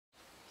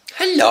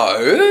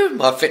Hello,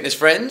 my fitness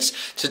friends.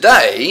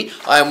 Today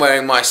I am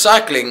wearing my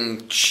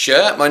cycling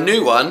shirt, my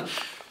new one,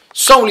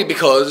 solely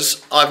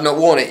because I've not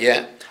worn it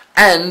yet.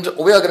 And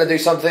we are going to do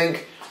something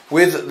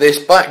with this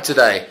bike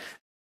today.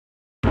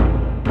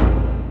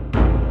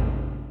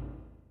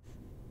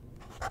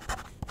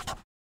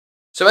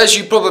 So as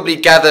you probably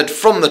gathered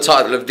from the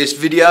title of this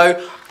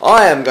video,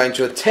 I am going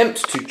to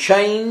attempt to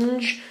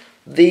change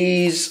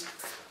these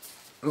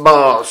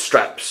bar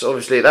straps.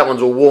 Obviously that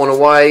one's all worn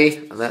away,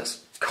 and that's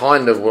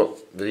kind of what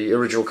the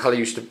original colour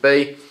used to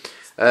be.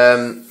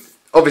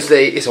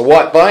 Obviously it's a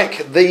white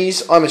bike.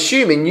 These, I'm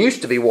assuming,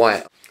 used to be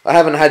white. I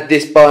haven't had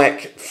this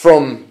bike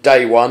from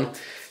day one,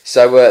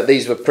 so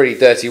these were pretty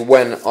dirty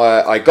when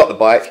I got the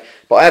bike,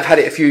 but I have had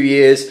it a few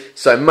years,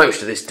 so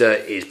most of this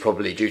dirt is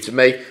probably due to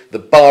me. The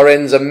bar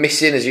ends are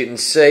missing, as you can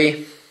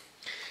see,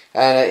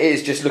 and it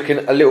is just looking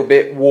a little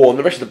bit worn.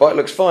 The rest of the bike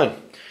looks fine,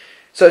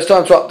 so it's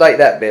time to update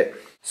that bit.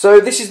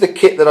 So this is the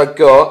kit that I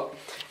got.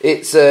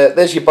 It's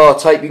there's your bar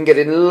tape. You can get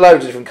it in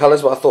loads of different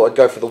colours, but I thought I'd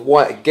go for the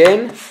white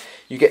again.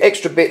 You get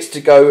extra bits to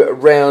go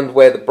around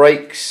where the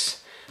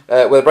brakes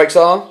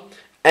are,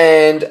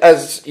 and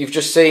as you've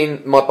just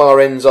seen, my bar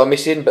ends are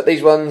missing, but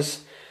these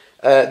ones,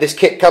 this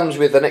kit comes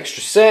with an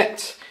extra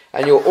set,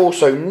 and you'll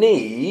also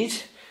need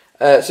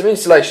some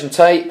insulation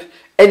tape.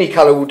 Any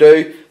colour will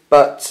do,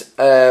 but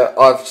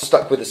I've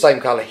stuck with the same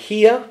colour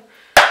here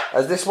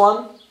as this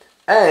one,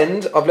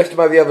 and I've left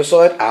them over the other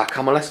side.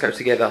 Come on, let's go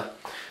together.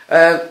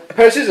 A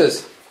pair of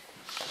scissors.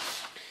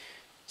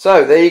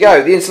 So there you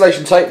go. The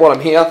insulation tape, while I'm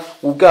here,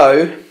 will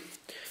go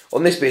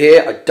on this bit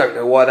here. I don't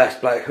know why that's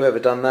black. Whoever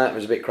done that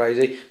was a bit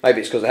crazy. Maybe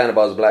it's because the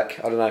handlebars are black.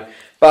 I don't know.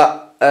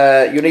 But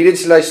you'll need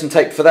insulation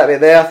tape for that bit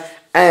there,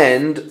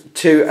 and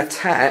to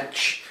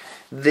attach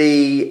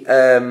the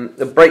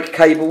brake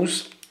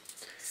cables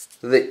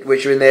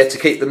which are in there to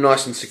keep them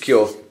nice and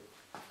secure.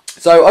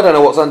 So I don't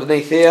know what's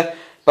underneath here,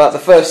 but the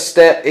first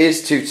step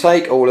is to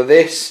take all of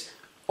this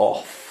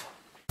off.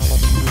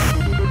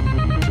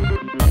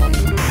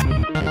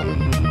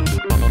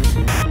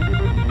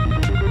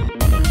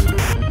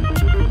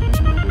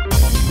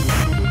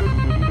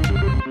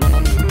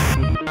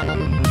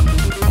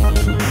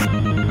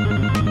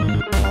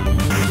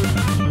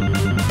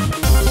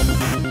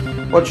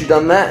 Once you've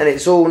done that and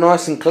it's all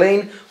nice and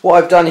clean,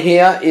 what I've done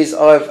here is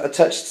I've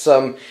attached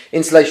some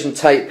insulation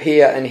tape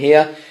here and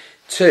here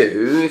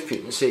to, if you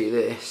can see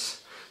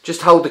this,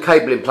 just hold the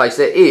cable in place.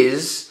 There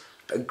is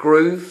a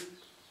groove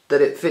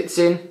that it fits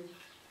in,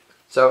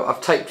 so I've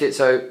taped it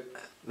so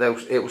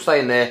it will stay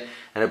in there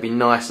and it'll be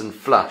nice and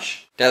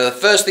flush. Now the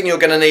first thing you're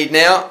going to need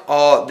now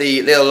are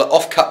the little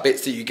off-cut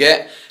bits that you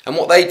get, and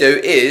what they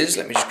do is,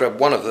 let me just grab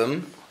one of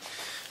them,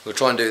 we'll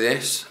try and do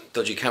this,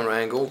 dodgy camera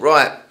angle,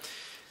 right.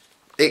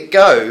 It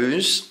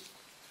goes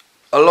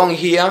along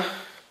here,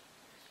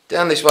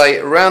 down this way,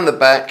 around the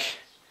back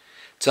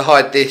to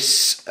hide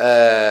this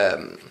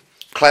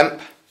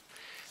clamp,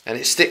 and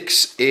it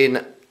sticks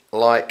in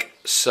like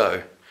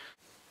so.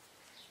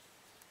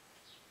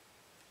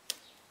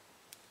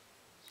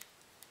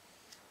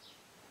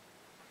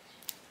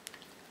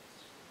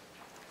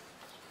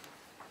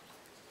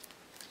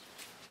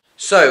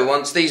 So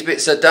once these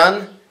bits are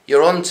done,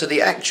 you're on to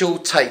the actual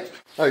tape.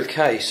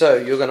 Okay, so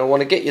you're going to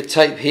want to get your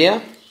tape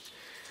here.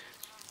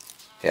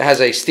 It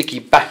has a sticky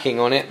backing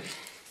on it,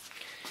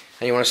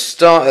 and you want to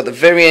start at the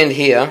very end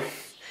here, and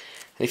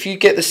if you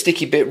get the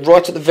sticky bit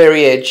right at the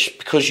very edge,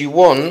 because you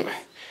want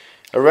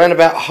around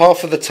about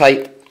half of the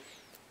tape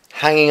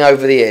hanging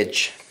over the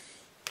edge,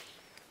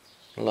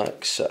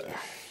 like so,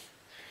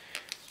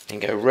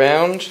 and go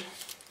round,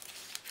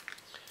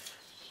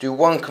 do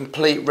one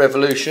complete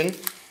revolution,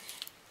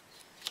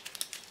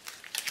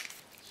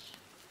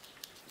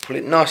 pull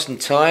it nice and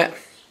tight,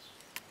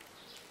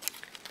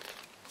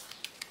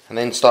 and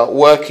then start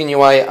working your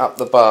way up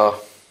the bar.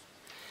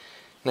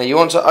 Now you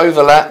want to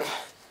overlap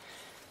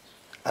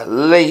at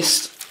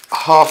least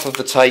half of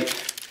the tape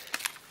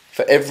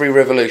for every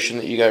revolution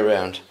that you go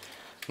round.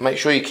 Make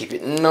sure you keep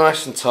it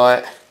nice and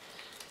tight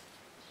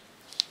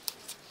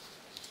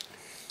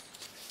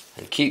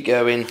and keep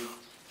going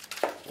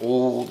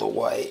all the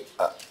way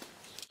up.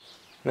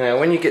 Now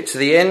when you get to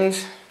the end,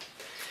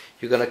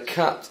 you're going to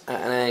cut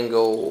at an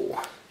angle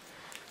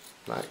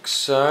like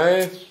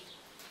so,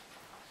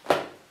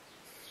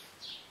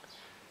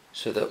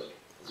 so that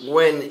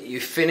when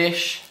you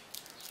finish,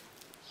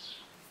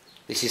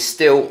 this is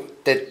still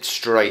dead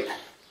straight,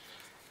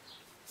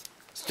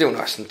 still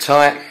nice and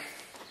tight, and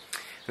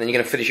then you're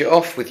going to finish it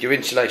off with your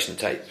insulation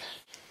tape.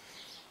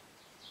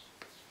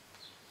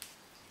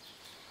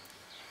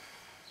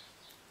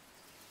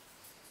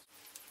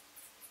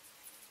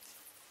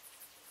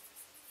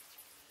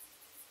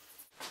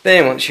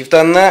 Then once you've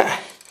done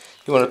that,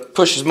 you want to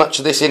push as much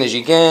of this in as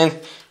you can.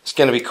 It's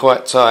going to be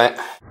quite tight.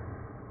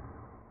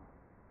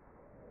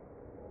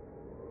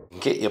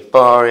 Get your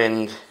bar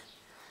end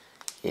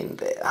in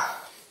there,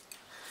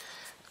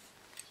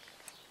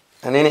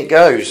 and in it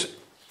goes.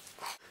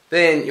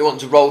 Then you want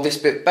to roll this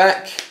bit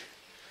back,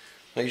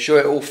 make sure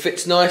it all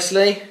fits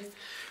nicely,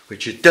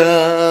 which it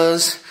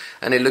does,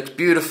 and it looks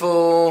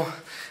beautiful.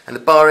 and the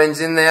bar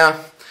end's in there.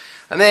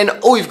 And then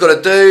all you've got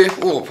to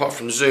do, apart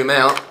from zoom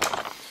out,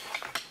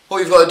 all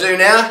you've got to do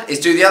now is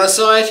do the other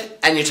side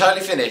and you're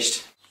totally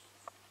finished.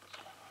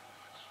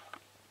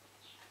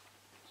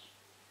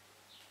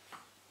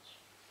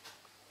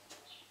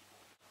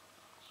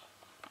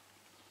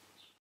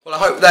 Well, I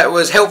hope that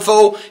was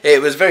helpful.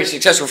 It was very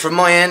successful from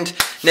my end.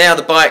 Now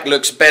the bike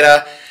looks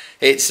better.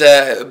 It's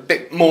a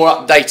bit more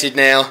updated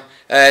now.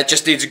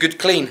 Just needs a good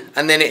clean.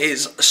 And then it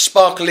is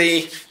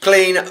sparkly,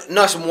 clean,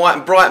 nice and white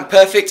and bright and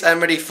perfect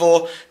and ready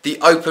for the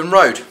open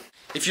road.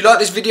 If you like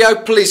this video,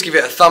 please give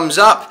it a thumbs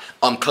up.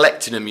 I'm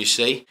collecting them, you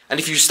see. And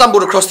if you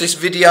stumbled across this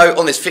video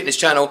on this fitness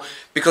channel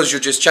because you're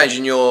just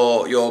changing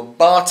your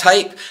bar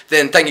tape,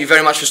 then thank you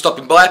very much for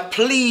stopping by.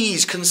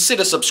 Please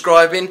consider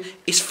subscribing.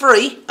 It's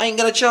free, I ain't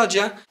gonna charge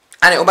you.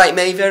 And it'll make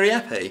me very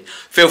happy.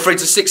 Feel free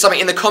to stick something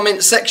in the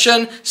comments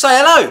section, say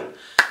hello.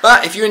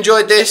 But if you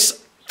enjoyed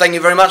this, thank you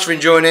very much for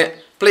enjoying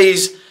it.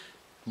 Please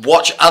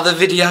watch other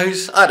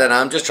videos. I don't know,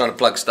 I'm just trying to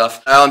plug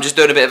stuff. I'm just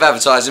doing a bit of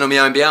advertising on my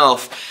own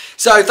behalf.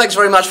 So thanks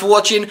very much for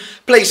watching.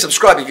 Please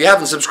subscribe if you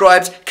haven't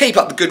subscribed. Keep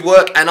up the good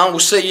work and I will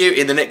see you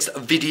in the next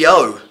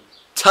video.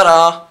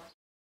 Ta-da!